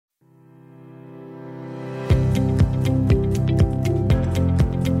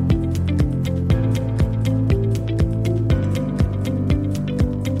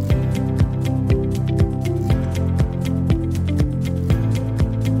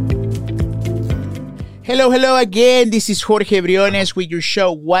Hello again. This is Jorge Briones with your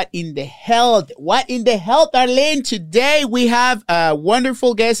show, What in the Health? What in the Health, Arlene? Today we have a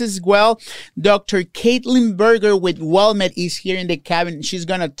wonderful guest as well. Dr. Berger with WellMed is here in the cabin. She's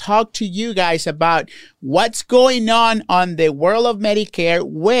going to talk to you guys about what's going on the world of Medicare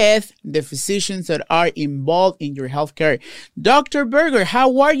with the physicians that are involved in your healthcare. Dr. Berger,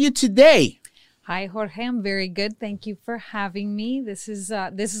 how are you today? Hi, Jorge. I'm very good. Thank you for having me. This is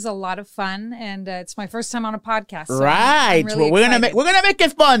a lot of fun, and it's my first time on a podcast. So right. I'm really we're gonna make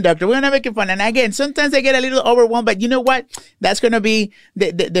it fun, Doctor. We're gonna make it fun. And again, sometimes I get a little overwhelmed, but you know what? That's gonna be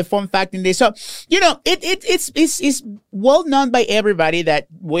the fun fact in this. So it's well known by everybody that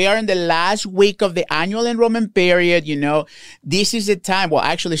we are in the last week of the annual enrollment period. This is the time. Well,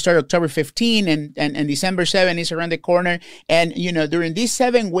 actually, start October 15, and December 7 is around the corner. And during these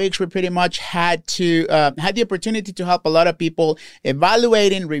 7 weeks, we pretty much had the opportunity to help a lot of people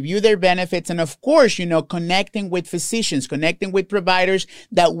evaluating, review their benefits, and of course, connecting with physicians, connecting with providers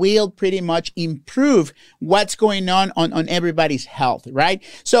that will pretty much improve what's going on everybody's health, right?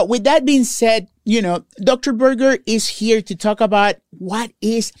 So with that being said, Dr. Berger is here to talk about what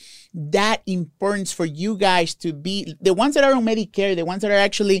is that importance for you guys to be the ones that are on Medicare, the ones that are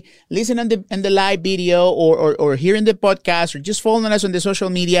actually listening on the live video or hearing the podcast or just following us on the social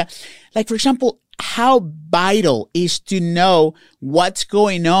media. Like, for example, how vital is to know what's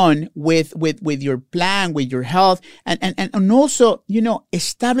going on with your plan, with your health, and also,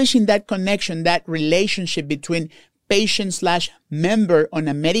 establishing that connection, that relationship between patient/member on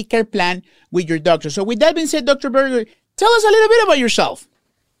a Medicare plan with your doctor. So with that being said, Dr. Berger, tell us a little bit about yourself.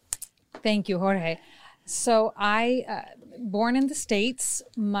 Thank you, Jorge. So I, born in the States,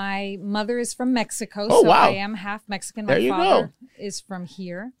 my mother is from Mexico. Oh, so wow. I am half Mexican. There My you father go. is from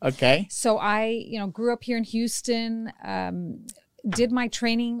here. Okay. So I, grew up here in Houston, did my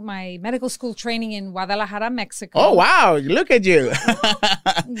medical school training in Guadalajara, Mexico. Oh, wow. Look at you.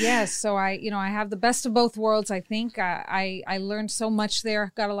 Yes. So I have the best of both worlds, I think. I learned so much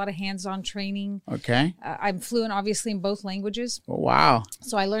there, got a lot of hands-on training. Okay. I'm fluent, obviously, in both languages. Oh, wow.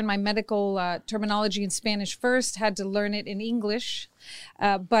 So I learned my medical terminology in Spanish first, had to learn it in English.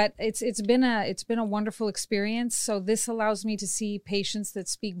 But it's been a wonderful experience. So this allows me to see patients that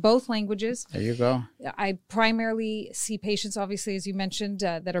speak both languages. There you go. I primarily see patients, obviously, as you mentioned,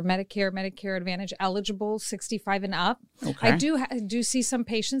 that are Medicare Advantage eligible, 65 and up. Okay. I do see some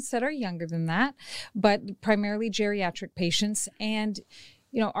patients that are younger than that, but primarily geriatric patients. And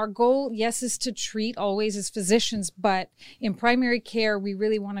our goal, yes, is to treat always as physicians, but in primary care, we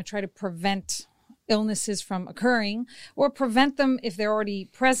really want to try to prevent illnesses from occurring or prevent them if they're already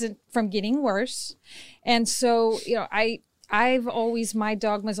present from getting worse. And so, my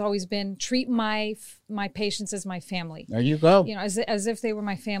dogma has always been treat my patients as my family. There you go. As if they were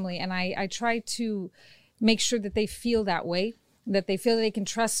my family. And I try to make sure that they feel that way, that they feel that they can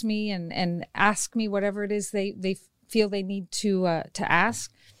trust me and ask me whatever it is they feel they need to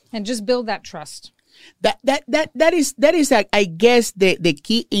ask, and just build that trust. That is I guess the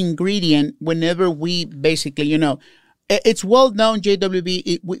key ingredient whenever we basically, it's well known,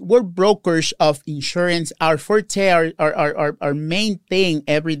 JWB, we're brokers of insurance. Our forte, our main thing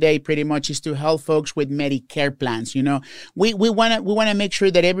every day pretty much is to help folks with Medicare plans. We want to make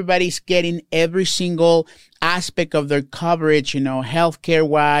sure that everybody's getting every single aspect of their coverage, healthcare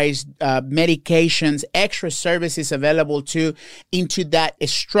wise, medications, extra services available into that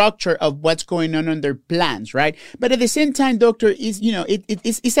structure of what's going on their plans, right? But at the same time, doctor,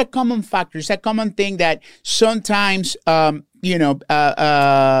 it's a common factor. It's a common thing that sometimes, what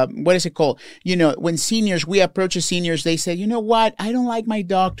is it called? When we approach seniors, they say, you know what? I don't like my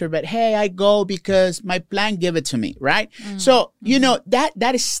doctor, but hey, I go because my plan give it to me, right? Mm-hmm. So,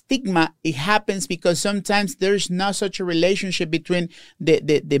 that stigma, it happens because sometimes there's not such a relationship between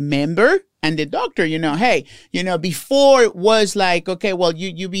the member and the doctor. Before it was like, okay, well,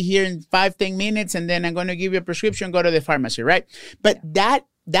 you be here in 5-10 minutes and then I'm going to give you a prescription, go to the pharmacy, right? But that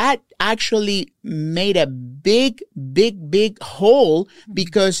actually made a big hole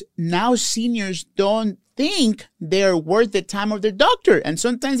because now seniors don't think they're worth the time of their doctor. And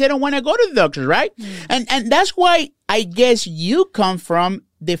sometimes they don't want to go to the doctor, right? Mm. And that's why I guess you come from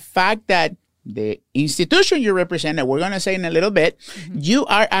the fact that the institution you represent, that we're going to say in a little bit, mm-hmm. you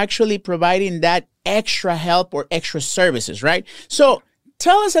are actually providing that extra help or extra services, right? So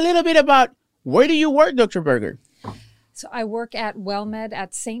tell us a little bit about where do you work, Dr. Berger? So I work at WellMed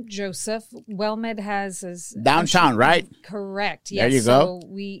at St. Joseph. WellMed has downtown, right? Correct. Yes. There you go. So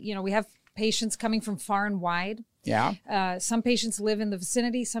we have patients coming from far and wide. Yeah. Some patients live in the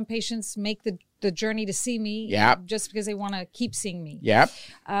vicinity. Some patients make the journey to see me. Yeah. Just because they want to keep seeing me. Yeah.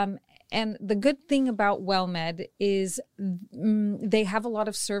 And the good thing about WellMed is they have a lot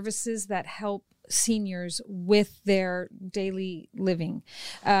of services that help seniors with their daily living,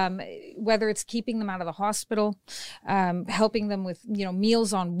 whether it's keeping them out of the hospital, helping them with,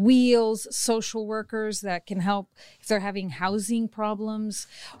 Meals on Wheels, social workers that can help if they're having housing problems,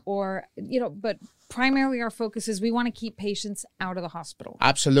 or, but primarily our focus is we want to keep patients out of the hospital.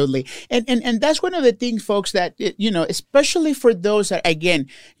 Absolutely. And that's one of the things, folks, that, especially for those that, again,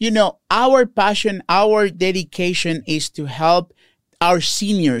 our passion, our dedication is to help our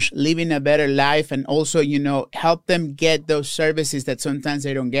seniors living a better life, and also, help them get those services that sometimes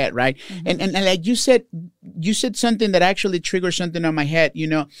they don't get, right? Mm-hmm. And like you said something that actually triggers something on my head,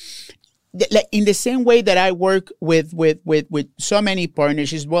 like in the same way that I work with so many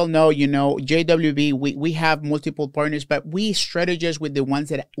partners, is well known, JWB, we have multiple partners, but we strategize with the ones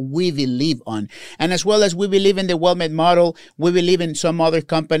that we believe on. And as well as we believe in the WellMed model, we believe in some other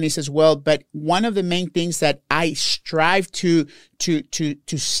companies as well. But one of the main things that I strive to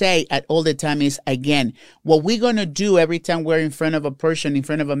say at all the time is, again, what we're going to do every time we're in front of a person, in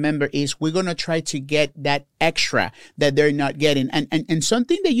front of a member, is we're going to try to get that extra that they're not getting. And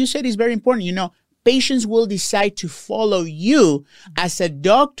something that you said is very important. Patients will decide to follow you as a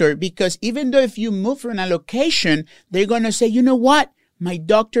doctor, because even though if you move from a location, they're going to say, you know what? My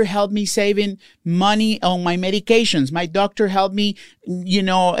doctor helped me saving money on my medications. My doctor helped me,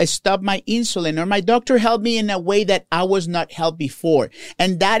 stop my insulin, or my doctor helped me in a way that I was not helped before.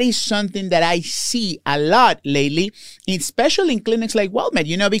 And that is something that I see a lot lately, especially in clinics like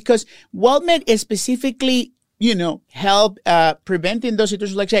WellMed, because WellMed is specifically help preventing those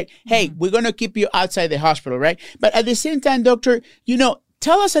situations, like say, hey, we're going to keep you outside the hospital, right? But at the same time, doctor,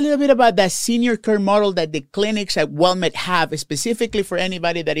 tell us a little bit about that senior care model that the clinics at WellMed have, specifically for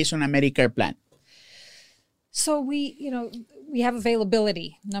anybody that is on a Medicare plan. So we have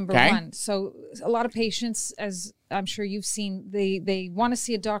availability, number one. So a lot of patients, as I'm sure you've seen, they want to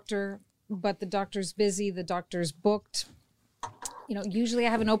see a doctor, but the doctor's busy, the doctor's booked. Usually I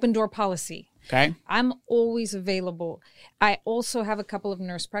have an open door policy. Okay. I'm always available. I also have a couple of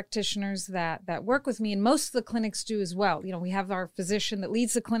nurse practitioners that work with me, and most of the clinics do as well. We have our physician that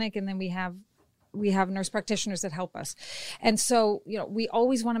leads the clinic, and then we have nurse practitioners that help us. And so, we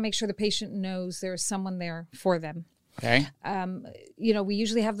always want to make sure the patient knows there's someone there for them. Okay. We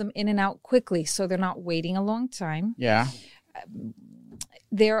usually have them in and out quickly, so they're not waiting a long time. Yeah.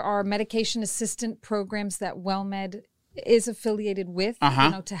 There are medication assistant programs that WellMed is affiliated with,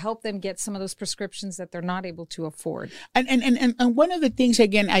 to help them get some of those prescriptions that they're not able to afford. And one of the things,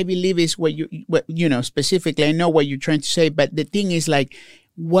 again, I believe is what specifically, I know what you're trying to say, but the thing is, like,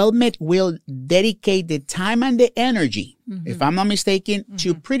 WellMed will dedicate the time and the energy, if I'm not mistaken,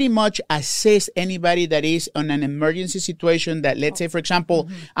 to pretty much assist anybody that is on an emergency situation that, let's say, for example,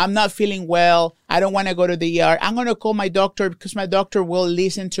 I'm not feeling well, I don't want to go to the ER, I'm going to call my doctor because my doctor will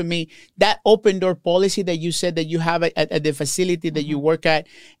listen to me. That open door policy that you said that you have at the facility that you work at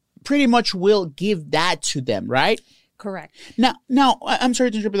pretty much will give that to them, right? Correct. Now, I'm sorry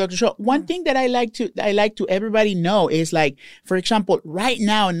to interrupt, Dr. Shaw. One thing that I like to everybody know is, like, for example, right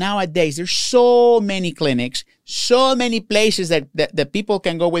now, nowadays, there's so many clinics, so many places that people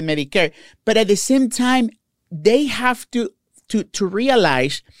can go with Medicare. But at the same time, they have to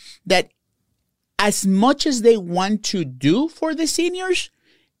realize that as much as they want to do for the seniors,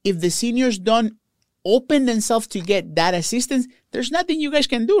 if the seniors don't open themselves to get that assistance, there's nothing you guys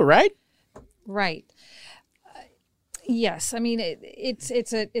can do, right? Right. Yes, I mean it's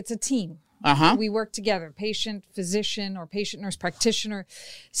a team. We work together, patient, physician, or patient nurse practitioner.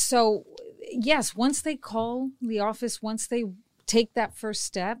 So yes, once they call the office, once they take that first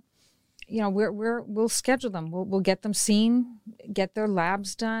step, we'll schedule them. We'll get them seen, get their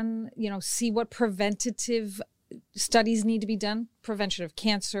labs done. See what preventative studies need to be done: prevention of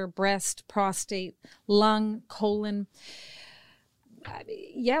cancer, breast, prostate, lung, colon.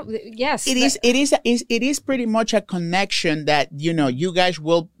 Yes. It is pretty much a connection that, you guys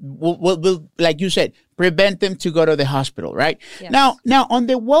will, like you said, prevent them to go to the hospital, right? Yes. Now on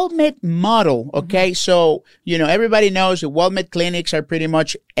the WellMed model, okay, so, everybody knows the WellMed clinics are pretty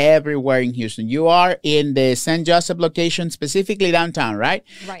much everywhere in Houston. You are in the St. Joseph location, specifically downtown, right?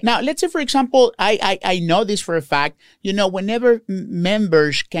 Right. Now, let's say, for example, I know this for a fact, whenever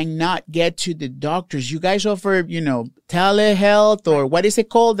members cannot get to the doctors, you guys offer, telehealth, or what is it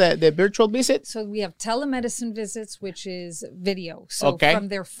called, the virtual visit? So we have telemedicine visits, which is video. So from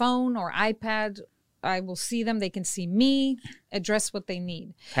their phone or iPad, I will see them. They can see me, address what they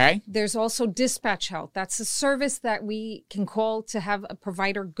need. Okay. There's also dispatch health. That's a service that we can call to have a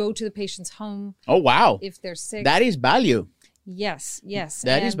provider go to the patient's home. Oh, wow. If they're sick. That is value. Yes.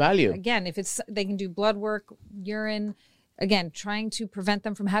 That is value. Again, if they can do blood work, urine, again, trying to prevent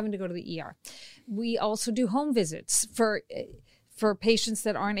them from having to go to the ER. We also do home visits for patients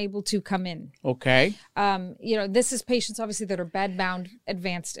that aren't able to come in. Okay. This is patients obviously that are bedbound,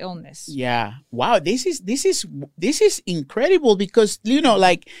 advanced illness. Yeah. Wow. This is incredible because,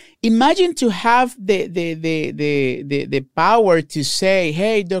 like, imagine to have the power to say,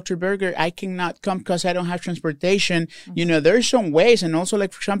 hey, Dr. Berger, I cannot come because I don't have transportation. Mm-hmm. There's some ways. And also,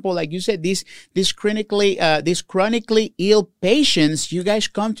 like, for example, like you said, these chronically ill patients, you guys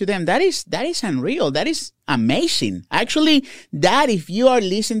come to them. That is unreal. That is amazing. Actually, that if you are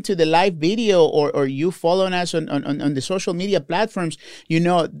listening to the live video or you following us on the social media platforms,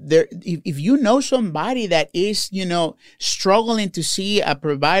 if you know somebody that is, struggling to see a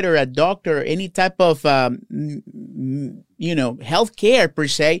provider, a doctor, any type of, healthcare per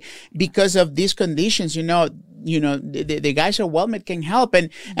se, because of these conditions, the guys at WellMed can help. And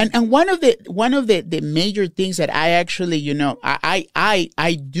one of the major things that I actually,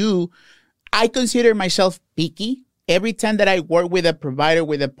 I consider myself picky. Every time that I work with a provider,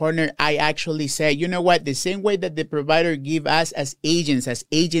 with a partner, I actually say, you know what, the same way that the provider give us as agents, as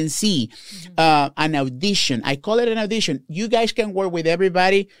agency, an audition. I call it an audition. You guys can work with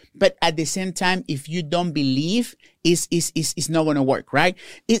everybody, but at the same time, if you don't believe, it's not going to work, right?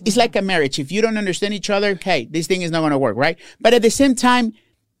 It's like a marriage. If you don't understand each other, hey, this thing is not going to work, right? But at the same time,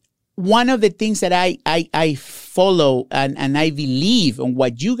 one of the things that I follow and I believe on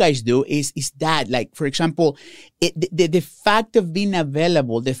what you guys do is that, like, for example, the fact of being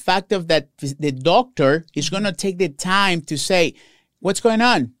available, the fact of that the doctor is going to take the time to say, what's going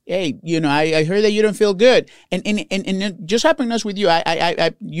on? Hey, I heard that you don't feel good. And it just happened with you. I'm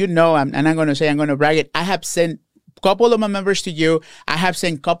going to brag it. I have sent couple of my members to you. I have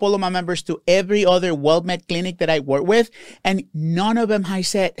sent couple of my members to every other WellMed clinic that I work with, and none of them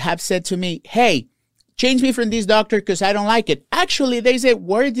have said to me, hey, change me from this doctor because I don't like it. Actually, they said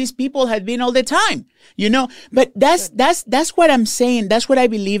where these people had been all the time, But that's what I'm saying. That's what I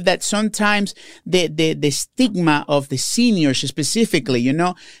believe, that sometimes the stigma of the seniors specifically,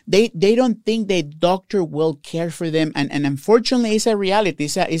 they don't think the doctor will care for them, and unfortunately, it's a reality.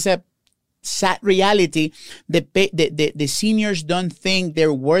 It's a sad reality. The seniors don't think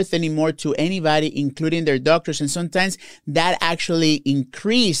they're worth anymore to anybody, including their doctors, and sometimes that actually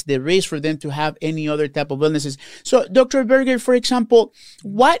increase the risk for them to have any other type of illnesses. So, Dr. Berger, for example,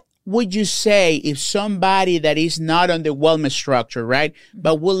 what would you say if somebody that is not on the WellMed structure, right,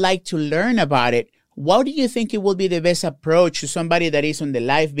 but would like to learn about it? What do you think it will be the best approach to somebody that is on the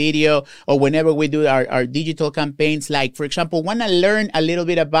live video or whenever we do our digital campaigns? Like, for example, want to learn a little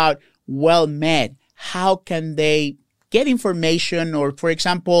bit about WellMed. How can they get information? Or, for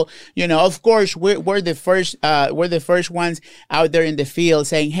example, of course, we're the first ones out there in the field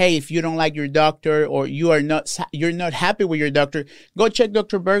saying, hey, if you don't like your doctor or you're not happy with your doctor, go check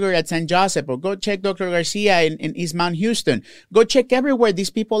Dr. Berger at St. Joseph, or go check Dr. Garcia in East Mount Houston. Go check everywhere. These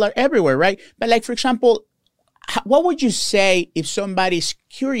people are everywhere, right? But, like, for example, what would you say if somebody's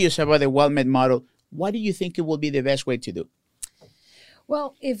curious about the WellMed model? What do you think it will be the best way to do?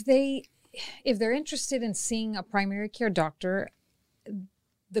 Well, if they're interested in seeing a primary care doctor,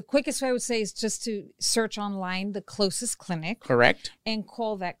 the quickest way I would say is just to search online the closest clinic. Correct. And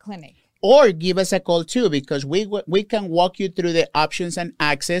call that clinic. Or give us a call too, because we can walk you through the options and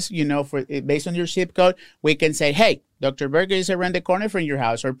access, for based on your zip code. We can say, hey, Dr. Berger is around the corner from your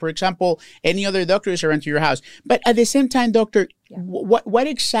house, or, for example, any other doctor is around to your house. But at the same time, doctor, what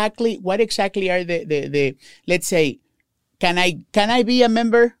exactly are the let's say, can I be a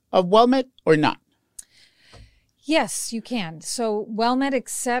member of WellMed or not? Yes, you can. So WellMed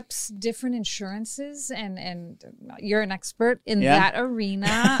accepts different insurances, and you're an expert in that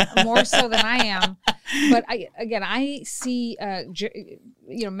arena more so than I am. But I see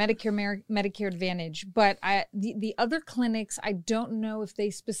Medicare Advantage, but the other clinics, I don't know if they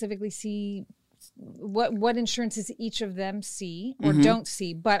specifically see what insurances each of them see or don't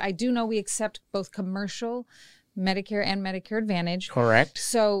see. But I do know we accept both commercial Medicare and Medicare Advantage. Correct.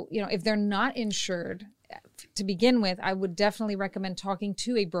 So, if they're not insured to begin with, I would definitely recommend talking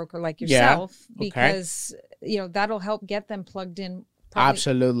to a broker like yourself, because, that'll help get them plugged in. Probably,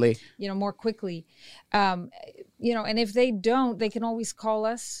 absolutely. More quickly. And if they don't, they can always call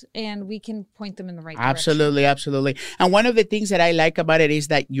us and we can point them in the right direction. Absolutely, absolutely. And one of the things that I like about it is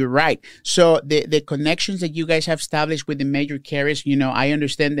that you're right. So the connections that you guys have established with the major carriers, I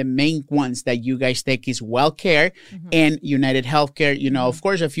understand the main ones that you guys take is WellCare and United Healthcare, of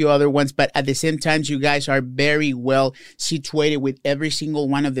course, a few other ones, but at the same time, you guys are very well situated with every single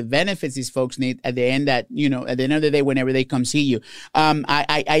one of the benefits these folks need at the end at the end of the day, whenever they come see you.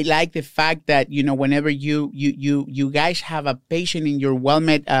 I like the fact that, whenever you guys have a patient in your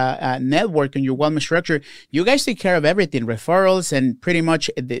WellMed network and your WellMed structure, you guys take care of everything, referrals, and pretty much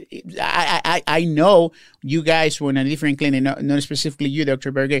I know you guys were in a different clinic, not specifically you,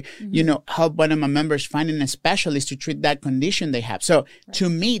 Dr. Berger, help one of my members finding a specialist to treat that condition they have. So to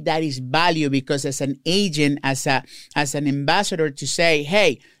me, that is value, because as an agent, as an ambassador, to say,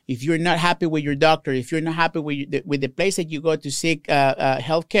 hey, if you're not happy with your doctor, if you're not happy with the place that you go to seek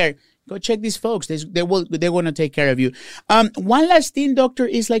health care, go check these folks. They're going to take care of you. One last thing, doctor,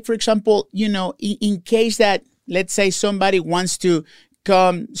 is like, for example, in case that, let's say, somebody wants to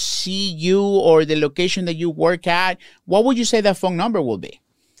come see you or the location that you work at, what would you say that phone number will be?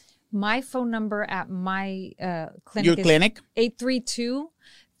 My phone number at my clinic Your clinic?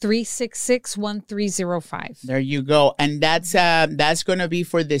 832-366-1305. There you go. And that's going to be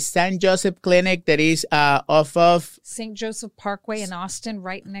for the St. Joseph Clinic that is off of St. Joseph Parkway in Austin,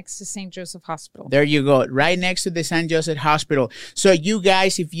 right next to St. Joseph Hospital. There you go. Right next to the St. Joseph Hospital. So you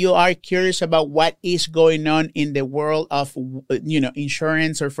guys, if you are curious about what is going on in the world of,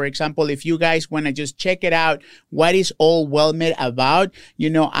 insurance, or for example, if you guys want to just check it out, what is all WellMed about,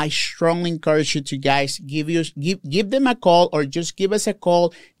 I strongly encourage you to guys give them a call, or just give us a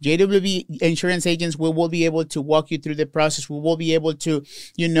call. JWB Insurance Agents, we will be able to walk you through the process. We will be able to,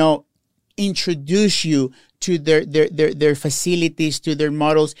 introduce you to their facilities, to their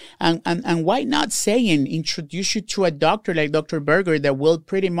models, and why not saying introduce you to a doctor like Dr. Berger that will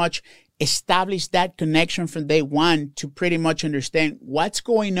pretty much establish that connection from day one to pretty much understand what's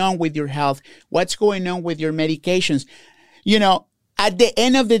going on with your health, what's going on with your medications. At the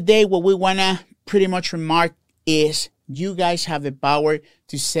end of the day, what we want to pretty much remark is you guys have the power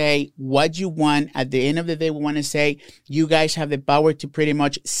to say what you want. At the end of the day, we want to say you guys have the power to pretty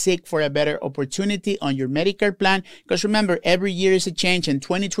much seek for a better opportunity on your Medicare plan. Because remember, every year is a change, and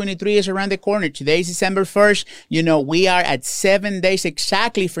 2023 is around the corner. Today is December 1st. We are at 7 days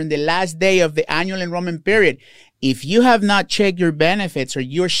exactly from the last day of the annual enrollment period. If you have not checked your benefits, or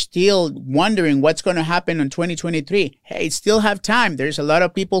you're still wondering what's going to happen in 2023, hey, still have time. There's a lot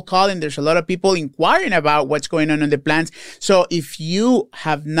of people calling. There's a lot of people inquiring about what's going on the plans. So if you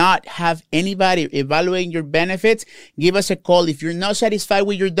have not have anybody evaluating your benefits, give us a call. If you're not satisfied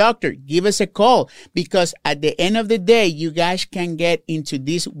with your doctor, give us a call, because at the end of the day, you guys can get into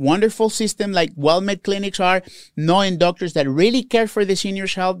this wonderful system like WellMed Clinics are, knowing doctors that really care for the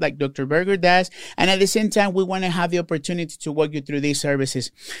seniors' health like Dr. Berger does. And at the same time, we want to have the opportunity to walk you through these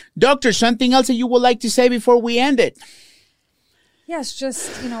services. Doctor, something else that you would like to say before we end it? Yes,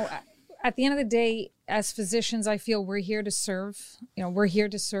 just, at the end of the day, as physicians, I feel we're here to serve. We're here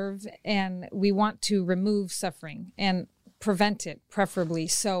to serve, and we want to remove suffering and prevent it, preferably.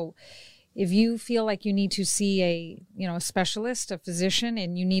 So if you feel like you need to see a specialist, a physician,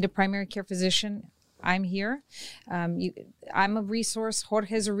 and you need a primary care physician, I'm here. I'm a resource.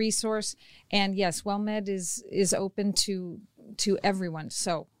 Jorge's a resource. And yes, WellMed is open to everyone.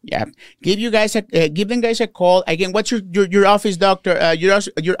 So yeah, give them guys a call. Again, what's your office, doctor? Your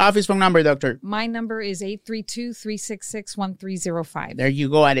office phone number, doctor? My number is 832-366-1305. There you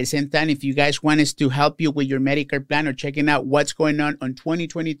go. At the same time, if you guys want us to help you with your Medicare plan or checking out what's going on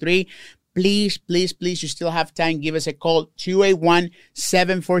 2023, please, you still have time. Give us a call,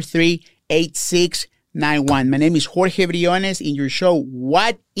 281-743-8691. My name is Jorge Briones in your show,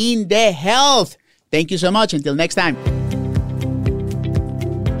 What in the Health? Thank you so much. Until next time.